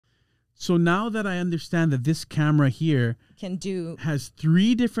So now that I understand that this camera here has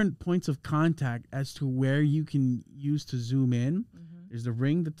 3 different points of contact as to where you can use to zoom in. There's the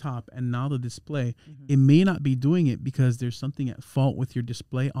ring, the top, and now the display. It may not be doing it because there's something at fault with your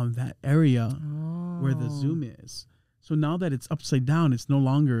display on that area where the zoom is. So now that it's upside down, it's no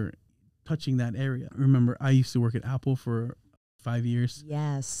longer touching that area. Remember, I used to work at Apple for 5 years.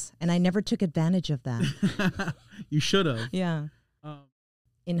 Yes, and I never took advantage of that. You should have. Yeah.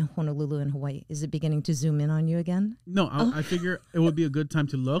 In Honolulu in Hawaii, is it beginning to zoom in on you again? No, I figure it would be a good time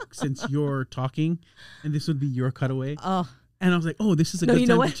to look since you're talking, and this would be your cutaway. Oh. And I was like, oh, this is a good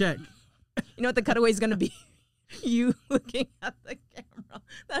time to check. You know what the cutaway is going to be? You looking at the camera.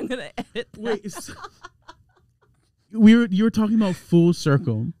 I'm going to edit that. Wait, you were talking about full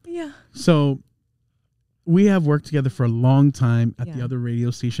circle. Yeah. So we have worked together for a long time at the other radio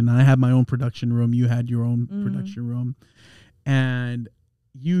station. I had my own production room. You had your own production room. And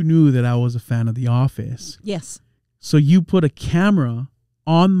you knew that I was a fan of The Office. Yes. So you put a camera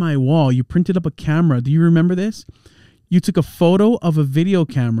on my wall. You printed up a camera. Do you remember this? You took a photo of a video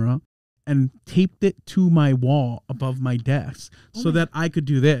camera and taped it to my wall above my desk so that I could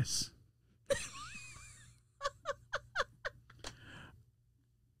do this.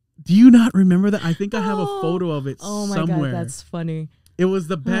 Do you not remember that? I think I have a photo of it somewhere. Oh my God, that's funny. It was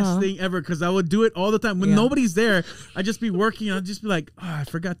the best thing ever because I would do it all the time. When nobody's there, I'd just be working and I'd just be like, I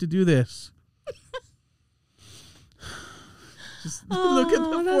forgot to do this. Just look at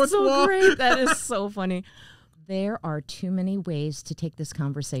the fourth wall. Great. That is so funny. There are too many ways to take this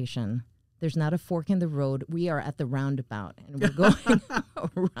conversation. There's not a fork in the road. We are at the roundabout, and we're going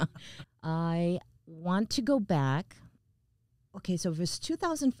around. I want to go back. Okay, so it was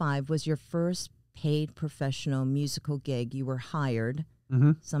 2005 was your first paid professional musical gig. You were hired.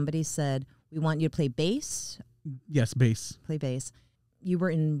 Somebody said, we want you to play bass. Yes, bass. Play bass. You were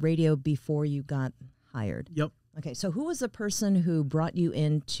in radio before you got hired. Yep. Okay, so who was the person who brought you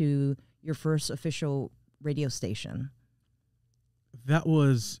into your first official radio station? That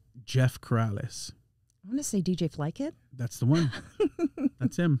was Jeff Corrales. I want to say DJ Flykid. That's the one.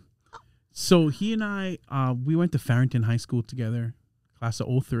 That's him. So he and I, we went to Farrington High School together, class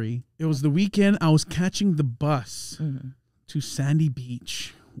of 03. It was the weekend. I was catching the bus to Sandy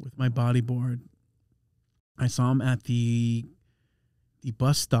Beach with my bodyboard. I saw him at the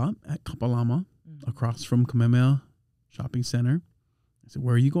bus stop at Kapalama across from Kamehameha Shopping Center. I said,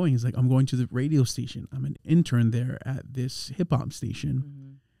 where are you going? He's like, I'm going to the radio station. I'm an intern there at this hip-hop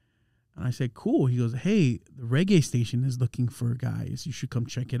station. And I said, cool. He goes, hey, the reggae station is looking for guys. You should come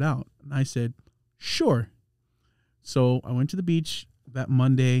check it out. And I said, sure. So I went to the beach that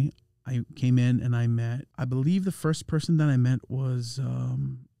Monday. I came in and I met, I believe the first person that I met was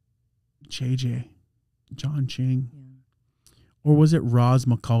JJ, John Ching. Or was it Roz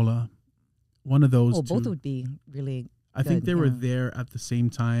McCullough? One of those two. Both would be really I think they were there at the same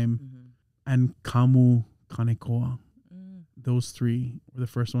time. And KUMU Kanekoa. Those 3 were the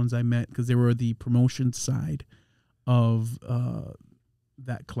first ones I met because they were the promotion side of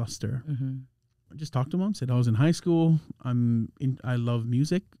that cluster. I just talked to them, said I was in high school. I love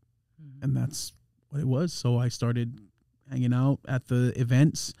music, and that's what it was. So I started hanging out at the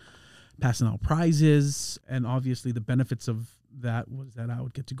events, passing out prizes, and obviously the benefits of that was that I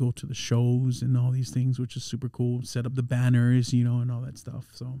would get to go to the shows and all these things, which is super cool. Set up the banners, and all that stuff.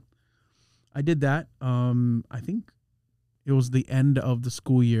 So I did that. I think it was the end of the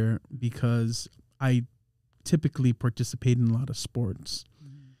school year because I typically participate in a lot of sports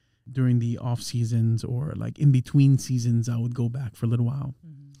during the off seasons or like in between seasons. I would go back for a little while,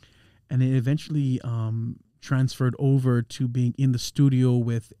 and it eventually transferred over to being in the studio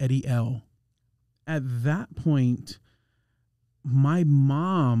with Eddie L. At that point, my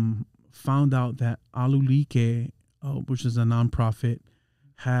mom found out that Alulike, which is a nonprofit,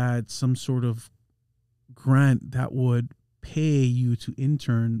 had some sort of grant that would pay you to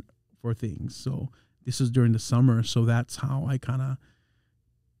intern for things. So this was during the summer. So that's how I kind of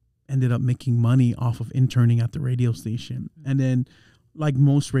ended up making money off of interning at the radio station. And then like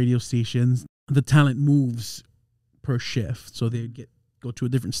most radio stations, the talent moves per shift. So they go to a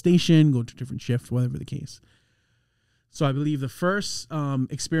different station, go to a different shift, whatever the case. So I believe the first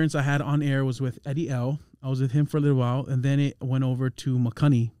experience I had on air was with Eddie L. I was with him for a little while, and then it went over to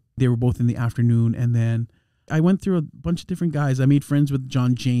Makani. They were both in the afternoon, and then I went through a bunch of different guys. I made friends with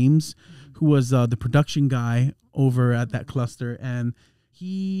John James, who was the production guy over at that cluster, and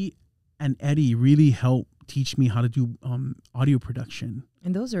he and Eddie really helped teach me how to do audio production.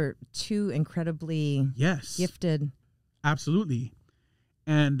 And those are 2 incredibly gifted. Absolutely.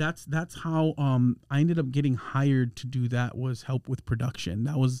 And that's how I ended up getting hired to do that, was help with production.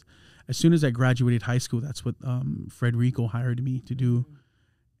 That was as soon as I graduated high school. That's what Frederico hired me to do,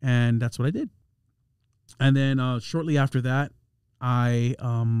 and that's what I did. And then shortly after that, I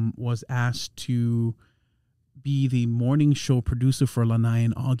was asked to be the morning show producer for Lanai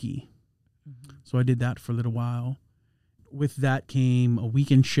and Augie. So I did that for a little while. With that came a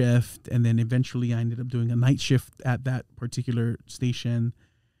weekend shift, and then eventually I ended up doing a night shift at that particular station.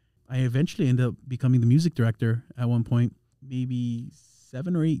 I eventually ended up becoming the music director at one point, maybe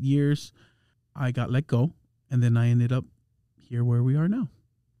 7 or 8 years. I got let go, and then I ended up here where we are now.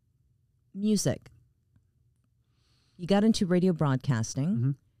 Music. You got into radio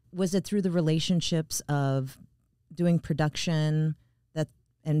broadcasting. Was it through the relationships of doing production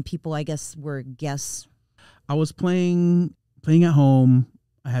and people, I guess, were guests? I was playing at home.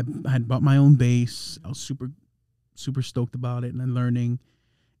 I had bought my own bass. I was super stoked about it and then learning.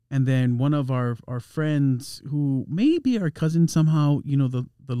 And then one of our friends, who may be our cousin somehow, the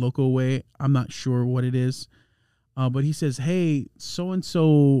local way, I'm not sure what it is, but he says, hey,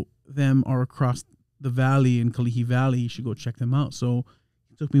 so-and-so them are across the valley in Kalihi Valley. You should go check them out. So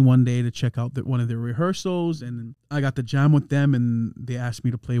it took me one day to check out one of their rehearsals, and I got to jam with them, and they asked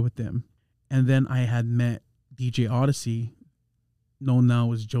me to play with them. And then I had met DJ Odyssey, known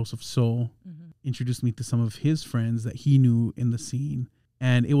now as Joseph Soul, introduced me to some of his friends that he knew in the scene.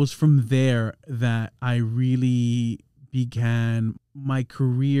 And it was from there that I really began my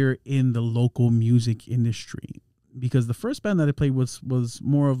career in the local music industry. Because the first band that I played was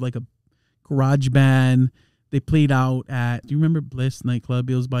more of like a garage band. They played out at, do you remember Bliss nightclub?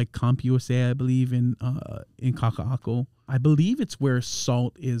 It was by Comp USA, I believe, in Kaka'ako. I believe it's where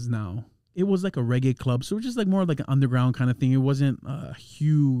Salt is now. It was like a reggae club, so it was just like more like an underground kind of thing. It wasn't a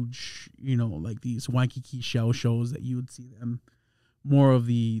huge, like these Waikiki shell shows that you would see them. More of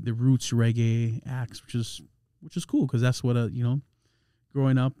the roots reggae acts, which is cool, because that's what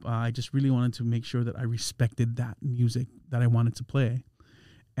growing up, I just really wanted to make sure that I respected that music that I wanted to play.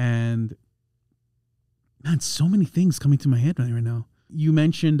 And man, so many things coming to my head right now. You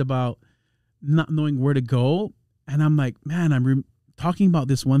mentioned about not knowing where to go, and I'm like, man, I'm talking about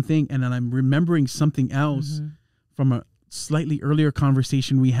this one thing, and then I'm remembering something else from a slightly earlier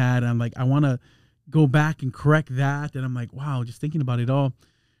conversation we had. I'm like, I want to go back and correct that, and I'm like, wow, just thinking about it all,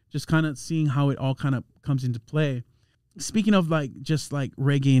 just kind of seeing how it all kind of comes into play. Speaking of just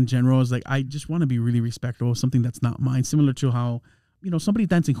reggae in general, is I just want to be really respectful of something that's not mine, similar to how somebody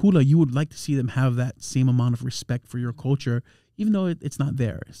dancing hula, you would like to see them have that same amount of respect for your culture, even though it's not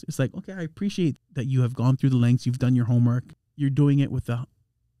theirs. It's like, okay, I appreciate that you have gone through the lengths, you've done your homework, you're doing it with the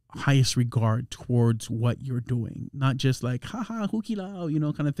highest regard towards what you're doing, not just like, haha,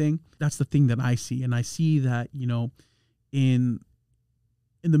 hukilao, kind of thing. That's the thing that I see. And I see that, in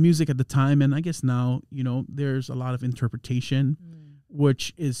the music at the time, and I guess now, there's a lot of interpretation,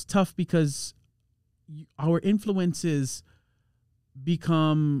 which is tough because our influences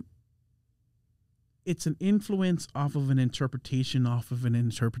become, it's an influence off of an interpretation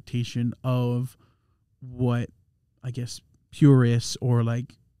of what, I guess, purists or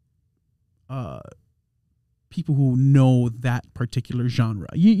people who know that particular genre.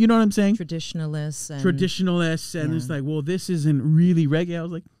 You know what I'm saying? Traditionalists. And it's like, well, this isn't really reggae. I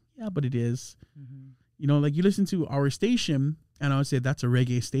was like, yeah, but it is. You listen to our station, and I would say that's a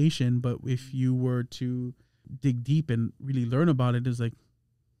reggae station, but if you were to dig deep and really learn about it, it's like,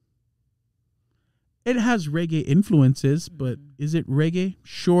 it has reggae influences, but is it reggae?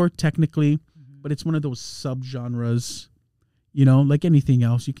 Sure, technically, but it's one of those subgenres, like anything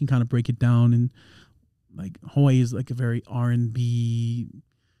else. You can kind of break it down, and like Hawaii is like a very R&B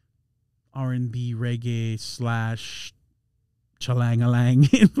reggae / chalang-a-lang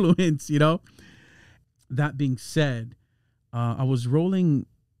influence, That being said, I was rolling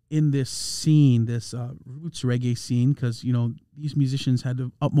in this scene, this roots reggae scene, because, these musicians had the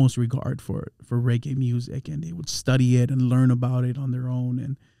utmost regard for reggae music, and they would study it and learn about it on their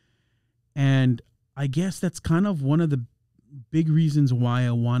own. And I guess that's kind of one of the big reasons why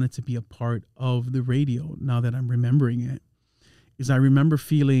I wanted to be a part of the radio, now that I'm remembering it, is I remember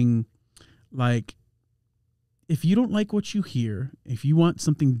feeling like, if you don't like what you hear, if you want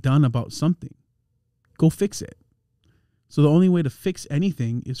something done about something, go fix it. So the only way to fix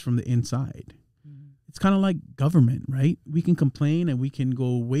anything is from the inside. It's kind of like government, right? We can complain and we can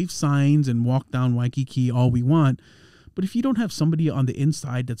go wave signs and walk down Waikiki all we want, but if you don't have somebody on the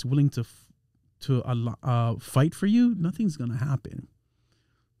inside that's willing to fight for you, nothing's going to happen.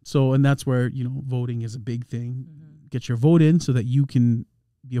 So, and that's where, voting is a big thing. Get your vote in so that you can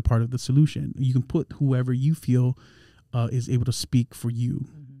be a part of the solution. You can put whoever you feel is able to speak for you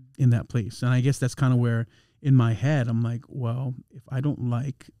in that place. And I guess that's kind of where in my head, I'm like, well, if I don't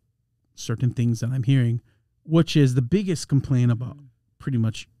like certain things that I'm hearing, which is the biggest complaint about pretty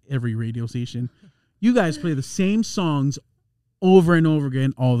much every radio station, you guys play the same songs over and over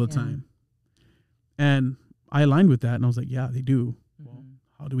again all the time. And I aligned with that, and I was like, yeah, they do. Well,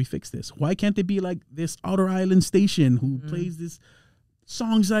 how do we fix this? Why can't they be like this outer island station who plays this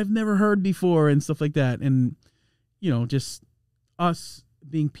songs I've never heard before and stuff like that? And, you know, just us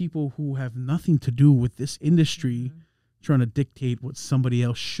being people who have nothing to do with this industry trying to dictate what somebody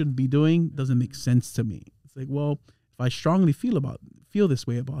else should be doing doesn't make sense to me. It's like, well, if I strongly feel this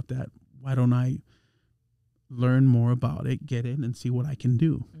way about that, why don't I learn more about it, get in, and see what I can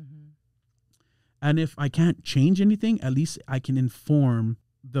do? And if I can't change anything, at least I can inform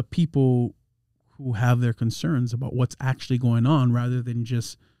the people who have their concerns about what's actually going on, rather than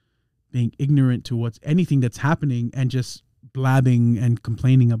just being ignorant to anything that's happening and just blabbing and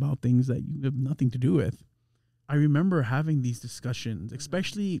complaining about things that you have nothing to do with. I remember having these discussions,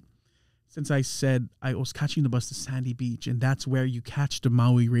 especially since I said I was catching the bus to Sandy Beach, and that's where you catch the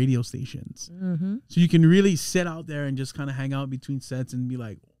Maui radio stations. So you can really sit out there and just kind of hang out between sets and be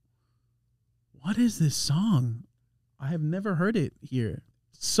like, what is this song? I have never heard it here.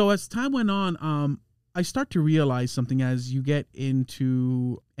 So as time went on, I start to realize something as you get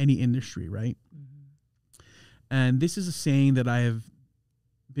into any industry, right? And this is a saying that I have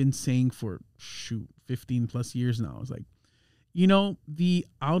been saying for 15 plus years now. It's like, you know, the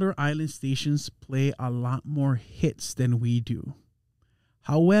outer island stations play a lot more hits than we do.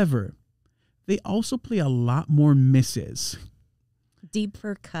 However, they also play a lot more misses.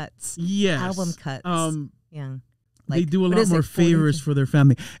 Deeper cuts. Yes. Album cuts. Yeah. Like, they do a lot more favors for their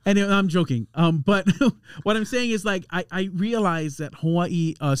family. And I'm joking. But what I'm saying is, like, I realize that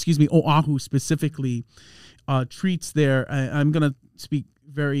Oahu specifically treats I'm going to speak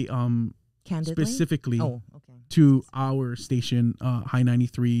very candidly? Specifically to our station, High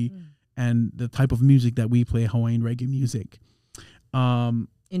 93, and the type of music that we play, Hawaiian reggae music. In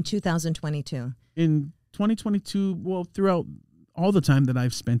 2022. In 2022, well, throughout all the time that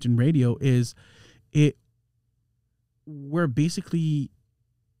I've spent in radio, we're basically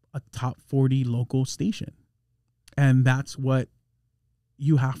a top 40 local station. And that's what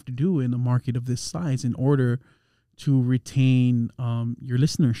you have to do in a market of this size in order to retain your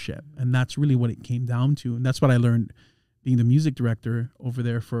listenership. And that's really what it came down to. And that's what I learned being the music director over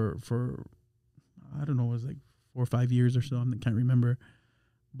there for I don't know, it was like 4 or 5 years or so. I can't remember.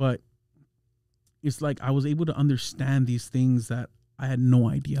 But it's like I was able to understand these things that I had no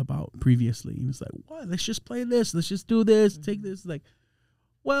idea about previously. And it's like, what? Let's just play this. Let's just do this. Take this. Like,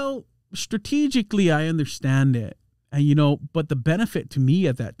 well, strategically, I understand it. And, you know, but the benefit to me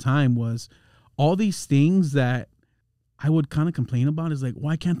at that time was all these things that I would kind of complain about is like,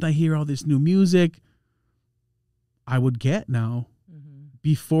 why can't I hear all this new music? I would get now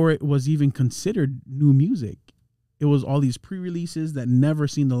before it was even considered new music. It was all these pre-releases that never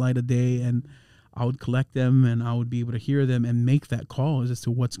seen the light of day, and I would collect them and I would be able to hear them and make that call as to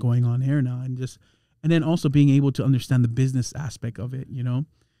what's going on here now. And then also being able to understand the business aspect of it, you know.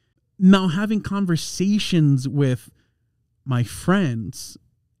 Now having conversations with my friends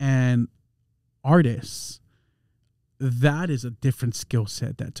and artists, that is a different skill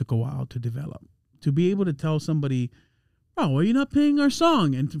set that took a while to develop. To be able to tell somebody, oh, are you not playing our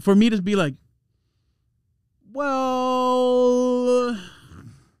song? And for me to be like, well,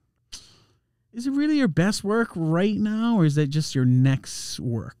 is it really your best work right now, or is that just your next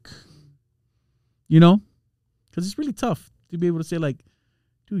work? You know? Because it's really tough to be able to say, like,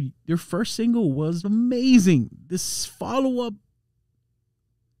 dude, your first single was amazing. This follow-up,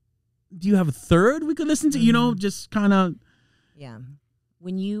 do you have a third we could listen to? You know, just kind of. Yeah.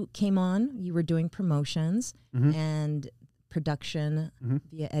 When you came on, you were doing promotions and production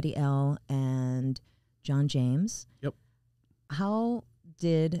via Eddie L. and John James. Yep. How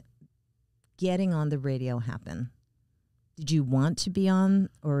did getting on the radio happen? Did you want to be on,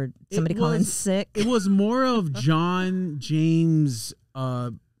 or somebody call in sick? It was more of John James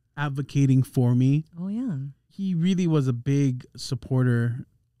advocating for me. Oh, yeah. He really was a big supporter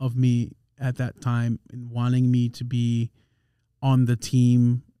of me at that time and wanting me to be on the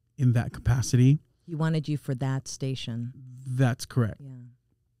team in that capacity. He wanted you for that station. That's correct. Yeah.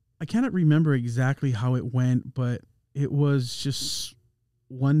 I cannot remember exactly how it went, but it was just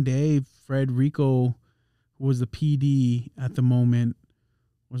one day, Fred Rico, who was the PD at the moment,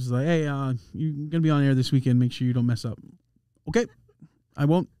 was like, hey, you're going to be on air this weekend. Make sure you don't mess up. Okay, I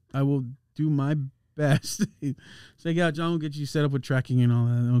won't. I will do my best. Say, yeah, John will get you set up with tracking and all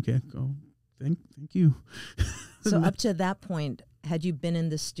that. Okay, go. Thank you. So up to that point, had you been in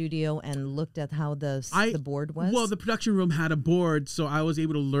the studio and looked at how the board was? Well, the production room had a board, so I was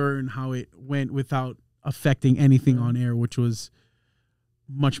able to learn how it went without affecting anything on air, which was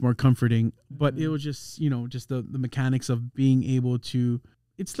much more comforting. But it was just, just the mechanics of being able to,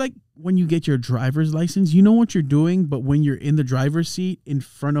 it's like when you get your driver's license, you know what you're doing, but when you're in the driver's seat in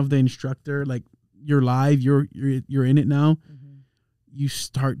front of the instructor, like you're live, you're in it now, you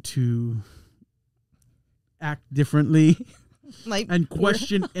start to act differently. Like, and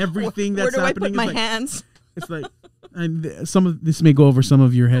question everything that's happening. Where do I put my hands? It's like, and some of this may go over some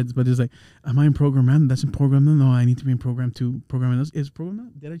of your heads, but it's like, am I in program 1? That's in program 1. No, I need to be in program 2. Program 1 is program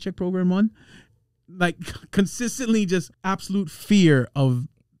 1. Did I check program 1? Like consistently, just absolute fear of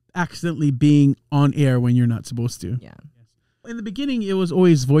accidentally being on air when you're not supposed to. Yeah. In the beginning, it was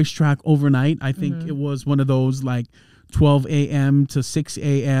always voice track overnight. I think it was one of those like 12 a.m. to 6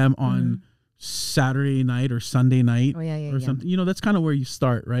 a.m. on Saturday night or Sunday night or something. That's kind of where you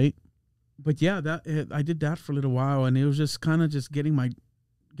start, right? But yeah, I did that for a little while, and it was just kind of just getting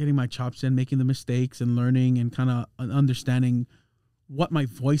my chops in, making the mistakes and learning and kind of understanding what my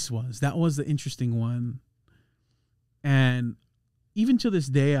voice was. That was the interesting one. And even to this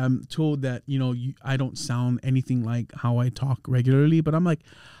day, I'm told that, I don't sound anything like how I talk regularly, but I'm like,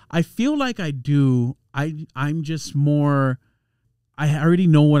 I feel like I do. I'm just more, I already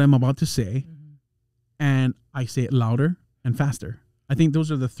know what I'm about to say, and I say it louder and faster. I think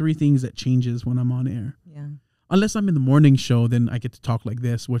those are the 3 things that changes when I'm on air. Yeah. Unless I'm in the morning show, then I get to talk like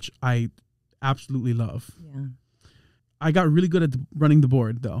this, which I absolutely love. Yeah. I got really good at running the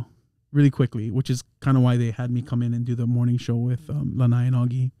board, though, really quickly, which is kind of why they had me come in and do the morning show with Lanai and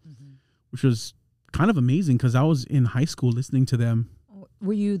Augie, which was kind of amazing because I was in high school listening to them.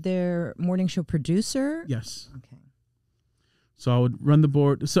 Were you their morning show producer? Yes. Okay. So I would run the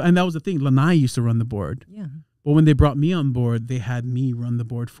board. And that was the thing. Lanai used to run the board. Yeah. But when they brought me on board, they had me run the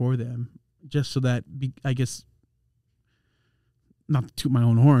board for them, just so that, I guess, not to toot my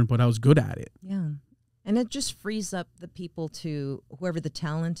own horn, but I was good at it. Yeah. And it just frees up the people to, whoever the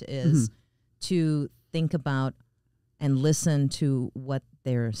talent is, to think about and listen to what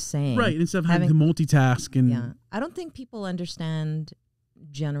they're saying. Right, instead of having to multitask. And I don't think people understand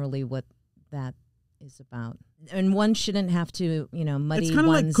generally what that is about. And one shouldn't have to, muddy it's kind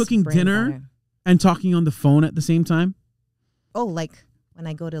of like cooking dinner butter. And talking on the phone at the same time. Oh, like when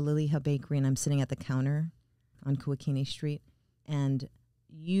I go to Lily Hill Bakery and I'm sitting at the counter on Kuakini Street, and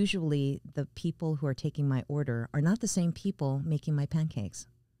usually the people who are taking my order are not the same people making my pancakes.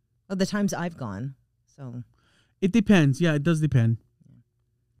 Well, the times I've gone, so. It depends. Yeah, it does depend.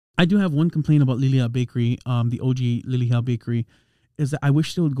 I do have one complaint about Lily Hill Bakery, the OG Lily Hill Bakery, is that I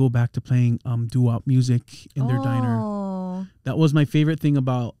wish they would go back to playing doo-wop music in their diner. That was my favorite thing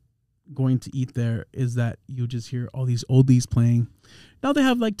about going to eat there, is that you just hear all these oldies playing. Now they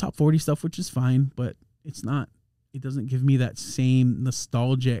have like top 40 stuff, which is fine, but it doesn't give me that same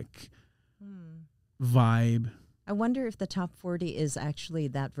nostalgic vibe. I wonder if the top 40 is actually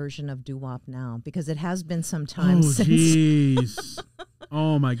that version of doo-wop now, because it has been some time since. Jeez.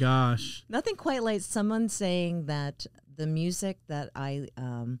 Oh my gosh. Nothing quite like someone saying that the music that I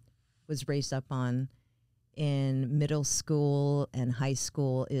was raised up on in middle school and high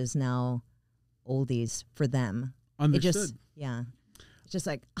school is now oldies for them. Understood. It's just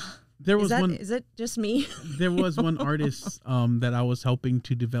like, is it just me? There was one artist that I was helping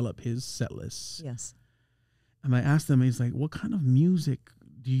to develop his set list. Yes. And I asked him, he's like, what kind of music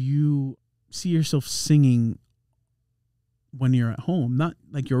do you see yourself singing when you're at home? Not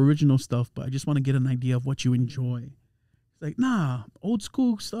like your original stuff, but I just want to get an idea of what you enjoy. He's like, nah, old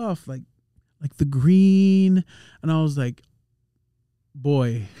school stuff, like the Green. And I was like,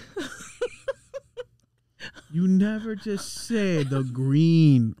 boy, you never just say the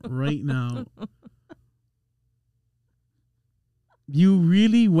Green right now. You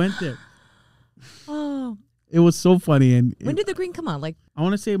really went there. Oh, it was so funny. And when did the Green come out? Like, I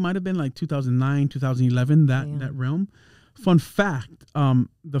want to say it might have been like 2009, 2011, that realm. Fun fact,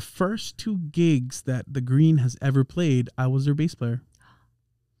 the first 2 gigs that the Green has ever played, I was their bass player.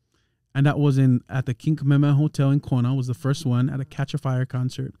 And that was at the King Kamehameha Hotel in Kona, was the first one, at a Catch a Fire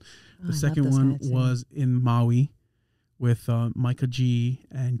concert. The second one was in Maui with Micah G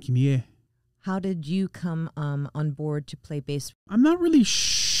and Kimie. How did you come on board to play bass? I'm not really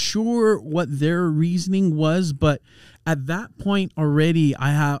sure what their reasoning was, but at that point already,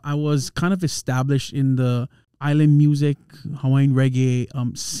 I was kind of established in the island music, Hawaiian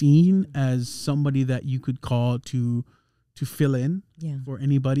reggae scene as somebody that you could call to fill in for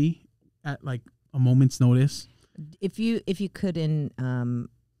anybody at like a moment's notice. If you could in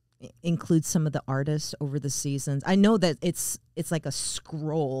include some of the artists over the seasons? I know that it's like a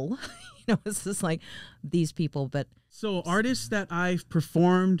scroll, it's just like these people, but so artists that I've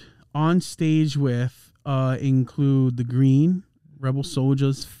performed on stage with include The Green, Rebel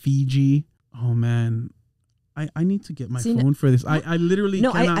Soldiers, Fiji. Oh man, I need to get my phone for this. I literally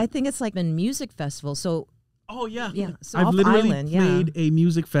cannot. I think it's like a music festival. So oh yeah. So I've literally island, played a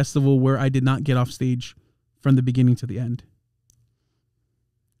music festival where I did not get off stage from the beginning to the end.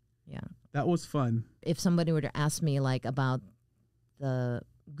 Yeah. That was fun. If somebody were to ask me like about the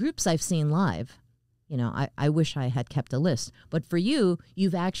groups I've seen live, I wish I had kept a list. But for you,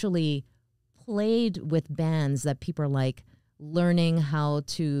 you've actually played with bands that people are like learning how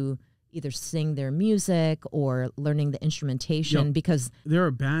to either sing their music or learning the instrumentation, because there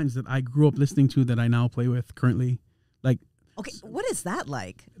are bands that I grew up listening to that I now play with currently. Like, okay, what is that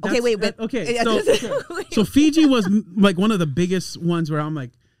like? Okay, wait, but okay. So Fiji was like one of the biggest ones where I'm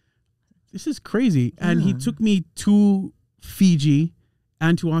like, this is crazy. And he took me to Fiji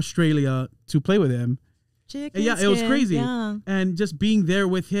and to Australia to play with him. Chicken it was crazy. Yeah. And just being there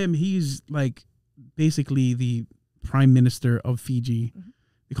with him, he's like basically the prime minister of Fiji. Mm-hmm.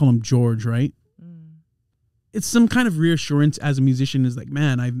 They call him George, right? Mm. It's some kind of reassurance as a musician, is like,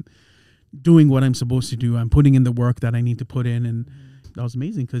 man, I'm doing what I'm supposed to do. I'm putting in the work that I need to put in. And that was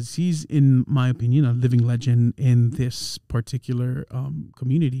amazing because he's, in my opinion, a living legend in this particular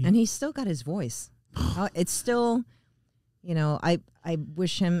community. And he's still got his voice. It's still, I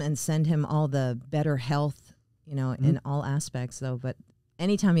wish him and send him all the better health, in all aspects, though. But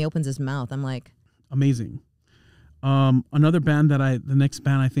anytime he opens his mouth, I'm like, amazing. Another band the next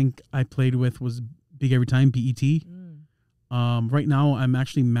band I think I played with was Big Every Time, BET. Right now I'm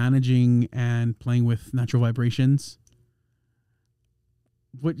actually managing and playing with Natural Vibrations.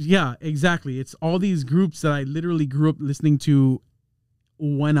 But yeah, exactly. It's all these groups that I literally grew up listening to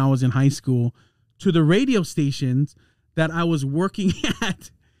when I was in high school, to the radio stations that I was working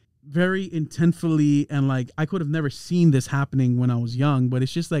at very intentfully. And like, I could have never seen this happening when I was young, but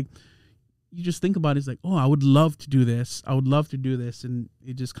it's just like, you just think about it, it's like, oh, I would love to do this. I would love to do this. And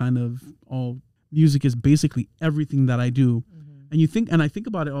it just kind of, music is basically everything that I do. Mm-hmm. And I think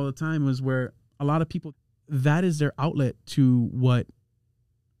about it all the time, is where a lot of people, that is their outlet to what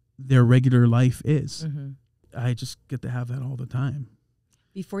their regular life is. Mm-hmm. I just get to have that all the time.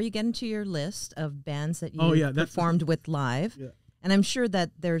 Before you get into your list of bands that you performed with live, and I'm sure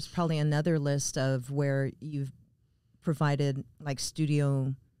that there's probably another list of where you've provided like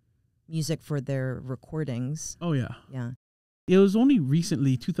studio music for their recordings. Oh, yeah. Yeah. It was only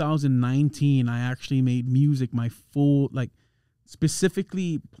recently, 2019, I actually made music my full, like,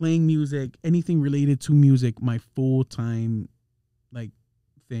 specifically playing music, anything related to music, my full-time, like,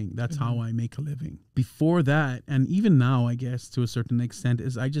 thing. That's how I make a living. Before that, and even now, I guess, to a certain extent,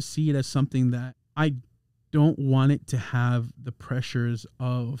 is I just see it as something that I don't want it to have the pressures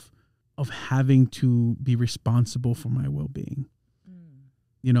of having to be responsible for my well-being.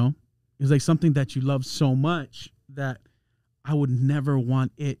 It's like something that you love so much that I would never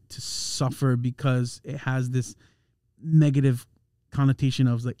want it to suffer because it has this negative connotation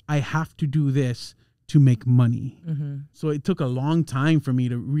of like, I have to do this to make money. Mm-hmm. So it took a long time for me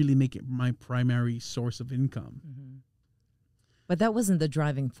to really make it my primary source of income. Mm-hmm. But that wasn't the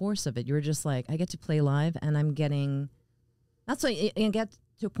driving force of it. You were just like, I get to play live and I'm getting, that's why you get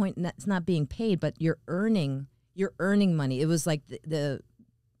to a point that's not being paid, but you're earning money. It was like the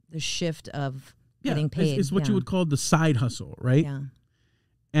shift of getting paid. It's what you would call the side hustle, right? Yeah.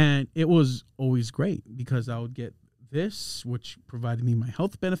 And it was always great because I would get this, which provided me my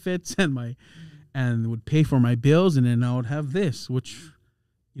health benefits and would pay for my bills. And then I would have this, which,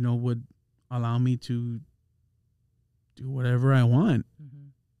 would allow me to do whatever I want,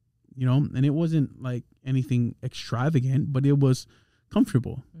 and it wasn't like anything extravagant, but it was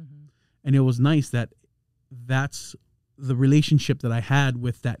comfortable. Mm-hmm. And it was nice that that's the relationship that I had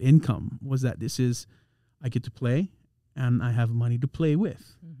with that income, was that I get to play and I have money to play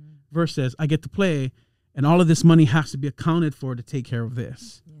with, versus I get to play and all of this money has to be accounted for to take care of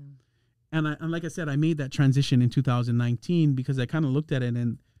this. Yeah. And like I said, I made that transition in 2019 because I kind of looked at it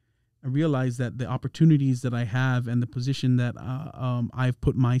and I realized that the opportunities that I have and the position that I've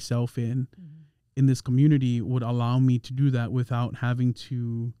put myself in this community would allow me to do that without having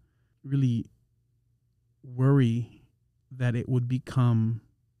to really worry that it would become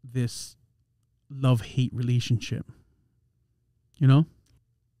this love-hate relationship.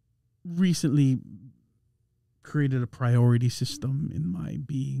 Recently created a priority system in my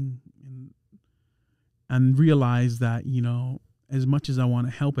being and realized that, as much as I want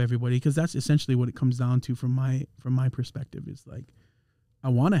to help everybody, because that's essentially what it comes down to from my perspective, is like, I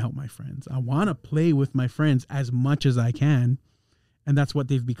want to help my friends. I want to play with my friends as much as I can. And that's what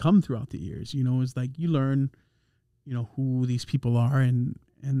they've become throughout the years. You know, it's like you learn, you know, who these people are and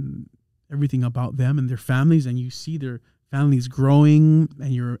everything about them and their families, and you see their families growing,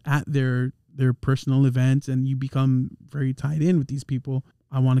 and you're at their personal events, and you become very tied in with these people.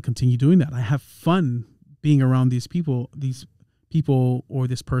 I want to continue doing that. I have fun being around these people or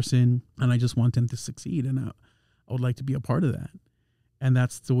this person, and I just want them to succeed, and I would like to be a part of that. And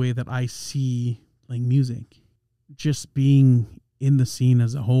that's the way that I see playing music. Just being in the scene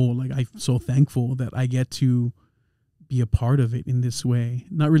as a whole, like I'm so thankful that I get to be a part of it in this way.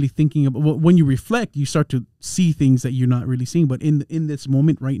 Not really thinking about, well, when you reflect, you start to see things that you're not really seeing. But in this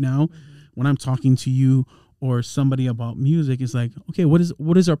moment right now, when I'm talking to you or somebody about music, it's like, okay, what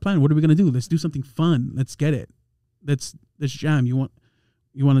is our plan? What are we gonna do? Let's do something fun. Let's get it. Let's jam. You want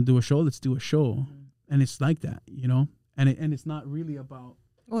to do a show? Let's do a show. And it's like that, you know. And it's not really about.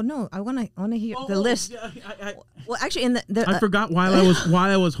 Oh no! I want to hear the list. Yeah, well, actually, I forgot while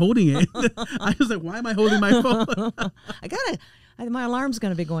I was holding it. I was like, "Why am I holding my phone?" My alarm's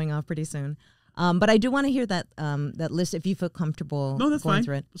going to be going off pretty soon. But I do want to hear that list if you feel comfortable. No, that's going fine.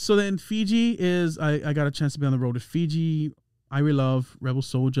 through it. So then Fiji is I got a chance to be on the road with Fiji, Irie Love, Rebel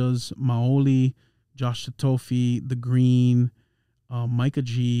Soldiers, Maoli, Josh Tofi, The Green, Micah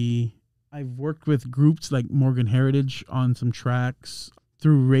G. I've worked with groups like Morgan Heritage on some tracks.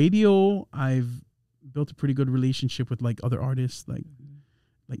 Through radio, I've built a pretty good relationship with like other artists, like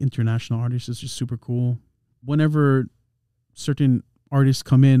international artists. It's just super cool. Whenever certain artists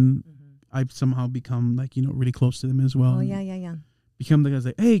come in, I've somehow become like, you know, really close to them as well. Oh yeah. Become the guys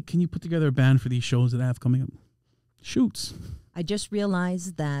like, hey, can you put together a band for these shows that I have coming up? Shoots. I just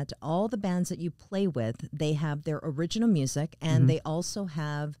realized that all the bands that you play with, they have their original music, and they also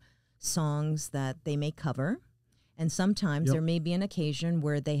have songs that they may cover. And sometimes there may be an occasion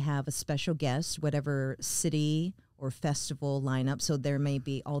where they have a special guest, whatever city or festival lineup. So there may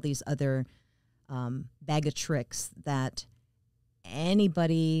be all these other bag of tricks that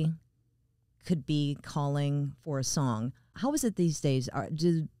anybody could be calling for a song. How is it these days?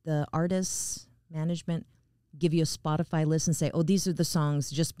 Do the artists management give you a Spotify list and say, oh, these are the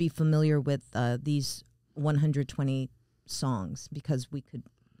songs, just be familiar with these 120 songs because we could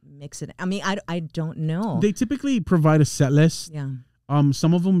mix it? I mean, I don't know. They typically provide a set list. Yeah.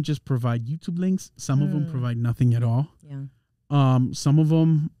 Some of them just provide YouTube links. Some of them provide nothing at all. Yeah. Some of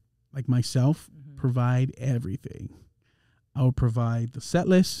them, like myself, provide everything. I will provide the set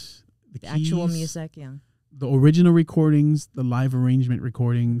list, the keys, actual music, the original recordings, the live arrangement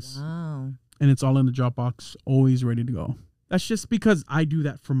recordings. Wow. And it's all in the Dropbox, always ready to go. That's just because I do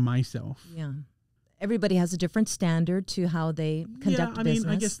that for myself. Yeah. Everybody has a different standard to how they conduct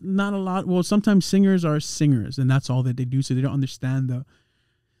business. I guess not a lot. Well, sometimes singers are singers, and that's all that they do. So they don't understand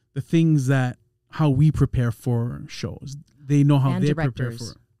the things that, how we prepare for shows. They know how they prepare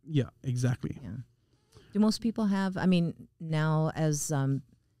for. Yeah, exactly. Yeah. Do most people have, I mean, now as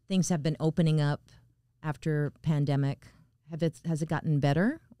things have been opening up after pandemic, has it gotten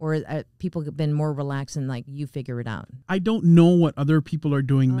better? Or people have been more relaxed and like, you figure it out? I don't know what other people are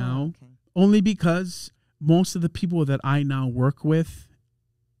doing now. Okay. Only because most of the people that I now work with,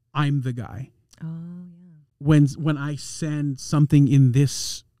 I'm the guy. Oh, yeah. When I send something in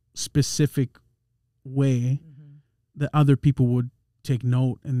this specific way, that other people would take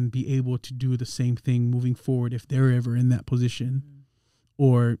note and be able to do the same thing moving forward if they're ever in that position,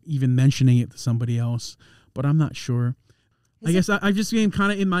 or even mentioning it to somebody else. But I'm not sure. I guess I've just been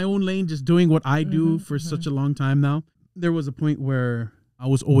kind of in my own lane, just doing what I do for such a long time now. There was a point where I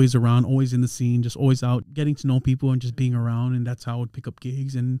was always around, always in the scene, just always out, getting to know people and just being around. And that's how I would pick up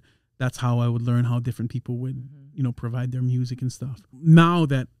gigs. And that's how I would learn how different people would, you know, provide their music and stuff. Now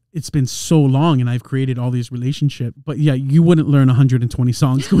that it's been so long and I've created all these relationships, but yeah, you wouldn't learn 120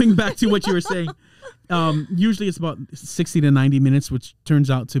 songs going back to what you were saying. Usually it's about 60 to 90 minutes, which turns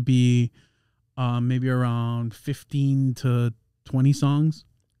out to be maybe around 15 to 20 songs.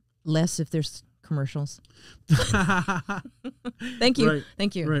 Less if there's commercials. Thank you. Right.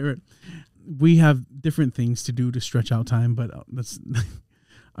 Thank you. Right. We have different things to do to stretch out time, but that's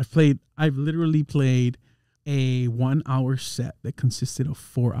I've literally played a 1 hour set that consisted of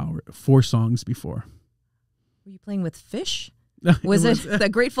 4 songs before. Were you playing with Fish? Was it the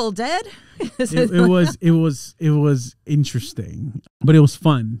Grateful Dead? It was interesting, but it was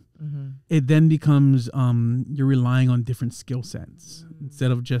fun. It then becomes you're relying on different skill sets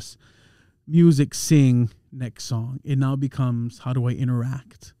instead of just music, sing, next song. It now becomes, how do I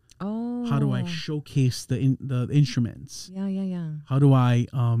interact? Oh, how do I showcase the instruments? Yeah. How do I?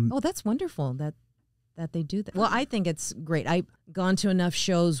 Oh, that's wonderful. That that they do that. Well, I think it's great. I've gone to enough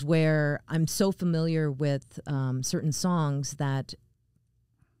shows where I'm so familiar with certain songs that,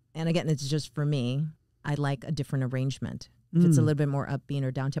 and again, it's just for me, I like a different arrangement. If it's a little bit more upbeat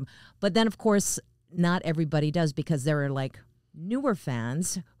or down tempo. But then, of course, not everybody does, because there are like newer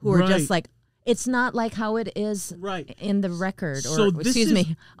fans who are just like, it's not like how it is in the record, or so excuse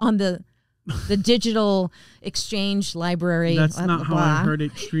me, on the digital exchange library. That's not how I heard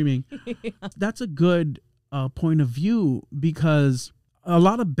it streaming. That's a good point of view, because a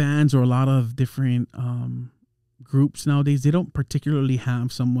lot of bands or a lot of different groups nowadays, they don't particularly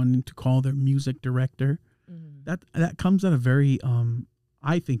have someone to call their music director. That comes at a very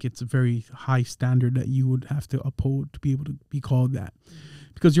I think it's a very high standard that you would have to uphold to be able to be called that,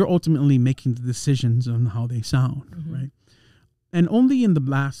 because you're ultimately making the decisions on how they sound, right? And only in the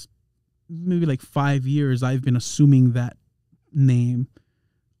last maybe like 5 years, I've been assuming that name.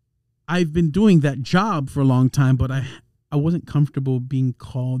 I've been doing that job for a long time, but I wasn't comfortable being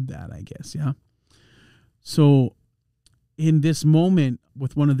called that, I guess. Yeah. So in this moment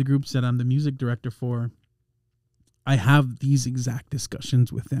with one of the groups that I'm the music director for, I have these exact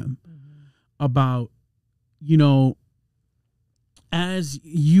discussions with them about, you know, as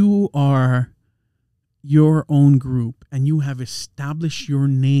you are your own group and you have established your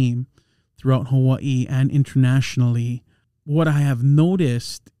name throughout Hawaii and internationally, what I have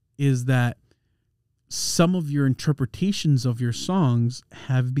noticed is that some of your interpretations of your songs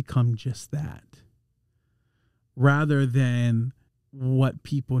have become just that, rather than what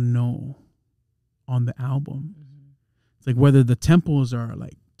people know on the album. It's like whether the tempos are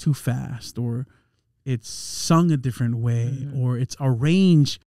like too fast, or it's sung a different way, or it's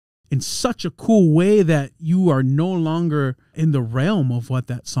arranged in such a cool way that you are no longer in the realm of what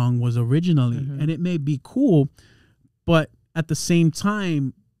that song was originally. And it may be cool, but at the same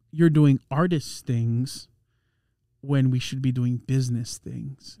time, you're doing artist things when we should be doing business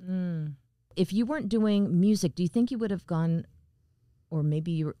things. If you weren't doing music, do you think you would have gone, or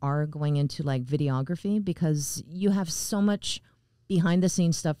maybe you are going into like videography, because you have so much behind the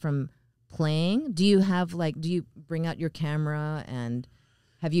scenes stuff from playing? Do you have like, do you bring out your camera, and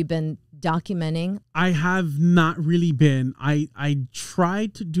have you been documenting? I have not really been. I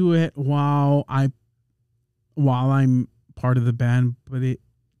tried to do it while I'm part of the band, but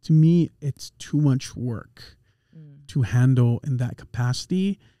to me it's too much work to handle in that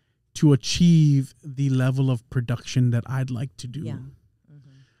capacity to achieve the level of production that I'd like to do.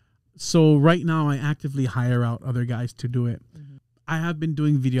 So right now I actively hire out other guys to do it. I have been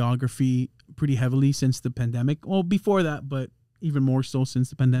doing videography pretty heavily since the pandemic. Well, before that, but even more so since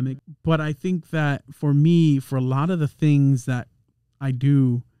the pandemic. But I think that for me, for a lot of the things that I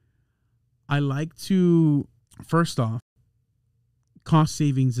do, I like to, first off, cost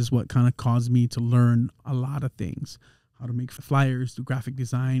savings is what kind of caused me to learn a lot of things. How to make flyers, do graphic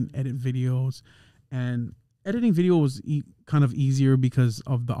design, edit videos. And editing video was kind of easier because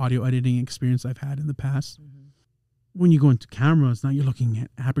of the audio editing experience I've had in the past. When you go into cameras, now you're looking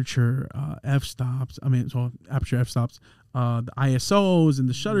at aperture f-stops. Aperture f-stops, the ISOs and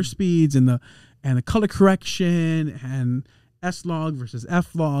the shutter speeds and the color correction, and S-Log versus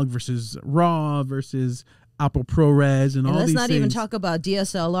F-Log versus RAW versus Apple ProRes and all these things. Let's not even talk about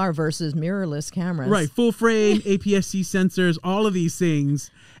DSLR versus mirrorless cameras. Right, full frame, APS-C sensors, all of these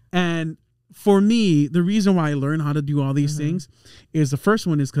things. And for me, the reason why I learn how to do all these things is, the first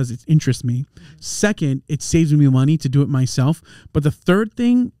one is because it interests me. Second, it saves me money to do it myself. But the third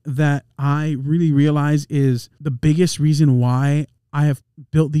thing that I really realize is the biggest reason why I have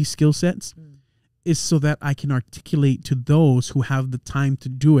built these skill sets is so that I can articulate to those who have the time to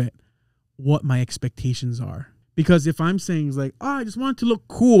do it what my expectations are. Because if I'm saying it's like, oh, I just want it to look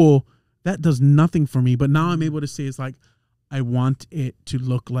cool, that does nothing for me. But now I'm able to say it's like, I want it to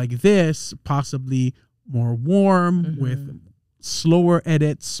look like this, possibly more warm with slower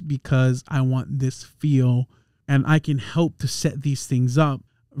edits, because I want this feel, and I can help to set these things up,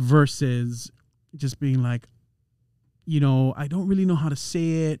 versus just being like, you know, I don't really know how to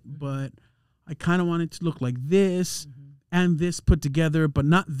say it, but I kind of want it to look like this and this put together, but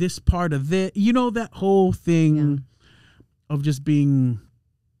not this part of it. You know, that whole thing of just being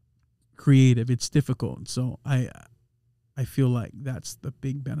creative. It's difficult. So I feel like that's the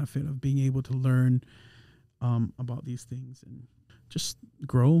big benefit of being able to learn about these things and just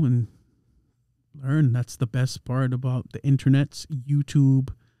grow and learn. That's the best part about the internet's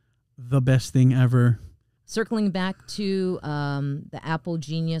YouTube, the best thing ever. Circling back to the Apple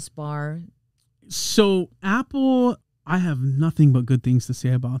Genius Bar. So Apple, I have nothing but good things to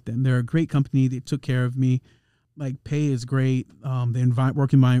say about them. They're a great company. They took care of me. like pay is great. The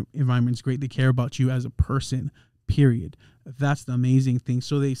work environment is great. They care about you as a person, period. That's the amazing thing.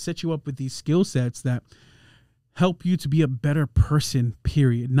 So they set you up with these skill sets that help you to be a better person,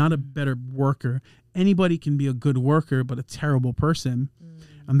 period, not a better worker. Anybody can be a good worker, but a terrible person.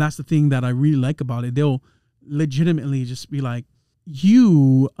 And that's the thing that I really like about it. They'll legitimately just be like,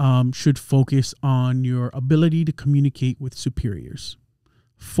 you should focus on your ability to communicate with superiors.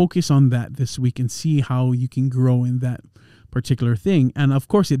 Focus on that this week and see how you can grow in that particular thing. And of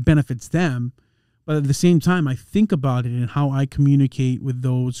course it benefits them. But at the same time, I think about it and how I communicate with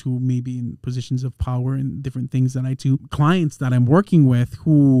those who may be in positions of power and different things that I do. Clients that I'm working with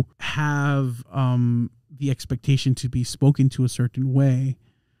who have the expectation to be spoken to a certain way,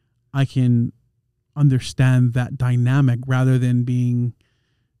 I can understand that dynamic rather than being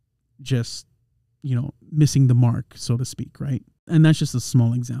just, missing the mark, so to speak, right? And that's just a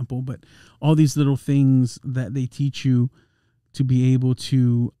small example, but all these little things that they teach you to be able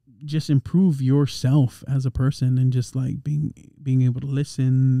to just improve yourself as a person, and just like being able to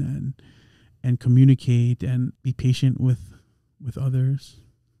listen and communicate and be patient with others.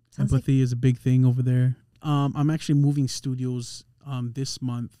 Empathy is a big thing over there. I'm actually moving studios this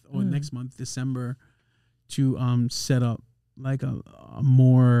month or next month, December, to set up like a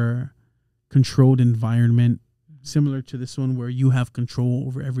more controlled environment, similar to this one where you have control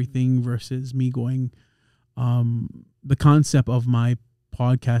over everything versus me going. The concept of my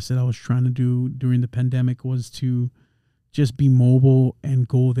podcast that I was trying to do during the pandemic was to just be mobile and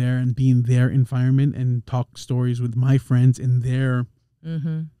go there and be in their environment and talk stories with my friends in their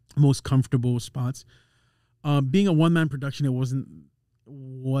most comfortable spots. Being a one-man production,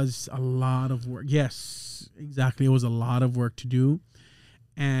 was a lot of work. Yes, exactly. It was a lot of work to do.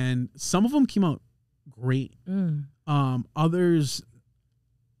 And some of them came out great. Others,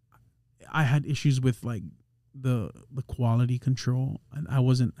 I had issues with like the quality control, and I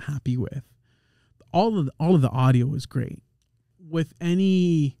wasn't happy with. All of the audio is great. With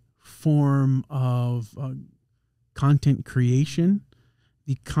any form of content creation,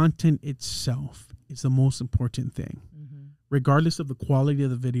 the content itself is the most important thing. Regardless of the quality of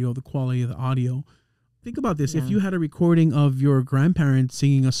the video, the quality of the audio. Think about this. If you had a recording of your grandparents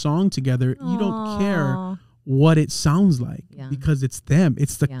singing a song together, you don't care what it sounds like because it's them.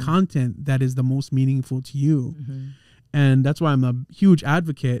 It's the content that is the most meaningful to you. And that's why I'm a huge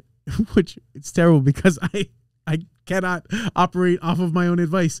advocate, which it's terrible because I cannot operate off of my own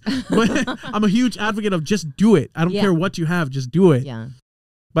advice. But I'm a huge advocate of just do it. I don't care what you have, just do it.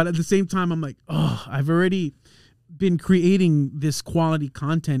 But at the same time, I'm like, I've already been creating this quality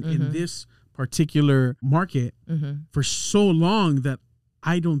content in this particular market for so long that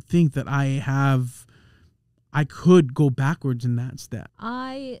I don't think that I could go backwards in that step.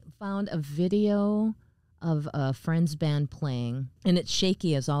 I found a video of a friend's band playing, and it's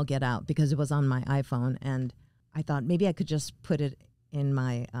shaky as all get out because it was on my iPhone, and I thought maybe I could just put it in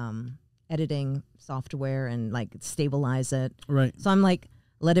my editing software and like stabilize it. Right. So I'm like,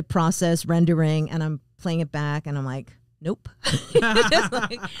 let it process rendering, and I'm playing it back, and I'm like, nope. Just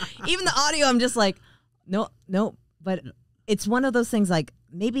like, even the audio, I'm just like, nope. But it's one of those things like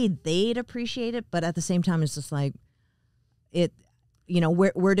maybe they'd appreciate it, but at the same time, it's just like it.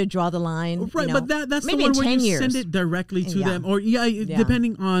 Where to draw the line. Right, but that's maybe the one in where 10 you years. send it directly to them, or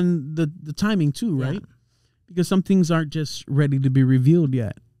depending on the timing too, right? Because some things aren't just ready to be revealed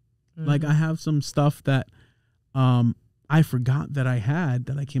yet. Like I have some stuff that I forgot that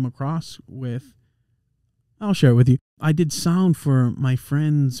I came across with. I'll share it with you. I did sound for my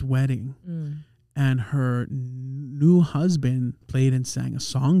friend's wedding, and her new husband played and sang a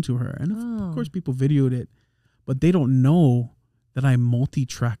song to her. And of course, people videoed it, but they don't know that I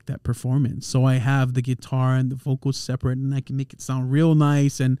multi-tracked that performance. So I have the guitar and the vocals separate, and I can make it sound real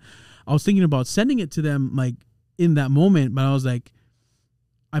nice. And I was thinking about sending it to them like in that moment, but I was like,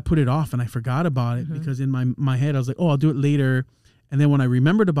 I put it off and I forgot about it because in my head, I was like, I'll do it later. And then when I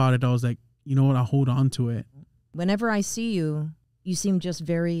remembered about it, I was like, you know what, I'll hold on to it. Whenever I see you, you seem just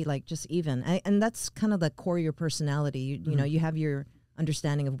very like just even. And that's kind of the core of your personality. You know, you have your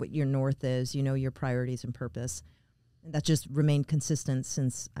understanding of what your north is, your priorities and purpose. And that just remained consistent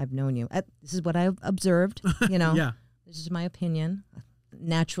since I've known you. This is what I've observed, Yeah. This is my opinion.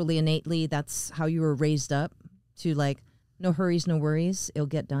 Naturally, innately, that's how you were raised up to like, no hurries, no worries. It'll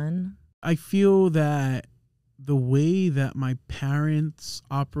get done. I feel that the way that my parents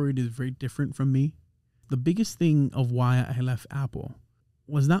operate is very different from me. The biggest thing of why I left Apple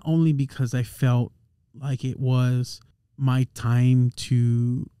was not only because I felt like it was my time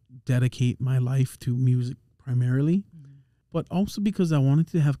to dedicate my life to music primarily, but also because I wanted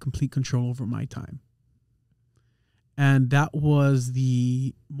to have complete control over my time. And that was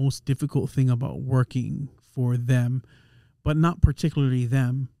the most difficult thing about working for them, but not particularly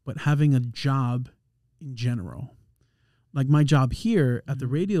them, but having a job in general. Like my job here at the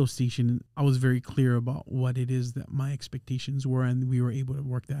radio station, I was very clear about what it is that my expectations were, and we were able to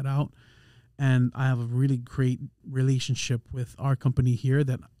work that out. And I have a really great relationship with our company here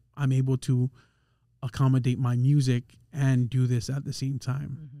that I'm able to accommodate my music and do this at the same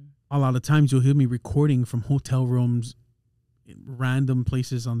time. A lot of times you'll hear me recording from hotel rooms in random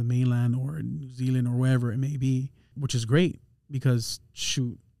places on the mainland or in New Zealand or wherever it may be, which is great because,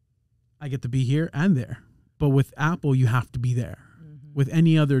 shoot, I get to be here and there. But with Apple, you have to be there. With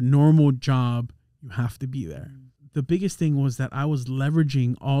any other normal job, you have to be there. The biggest thing was that I was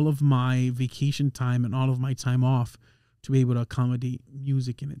leveraging all of my vacation time and all of my time off to be able to accommodate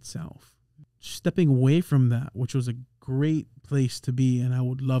music in itself. Stepping away from that, which was a great place to be, and I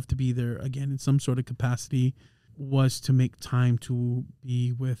would love to be there again in some sort of capacity, was to make time to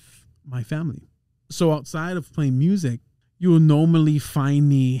be with my family. So outside of playing music, you will normally find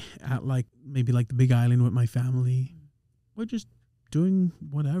me at maybe the Big Island with my family, or just doing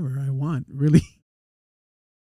whatever I want, really.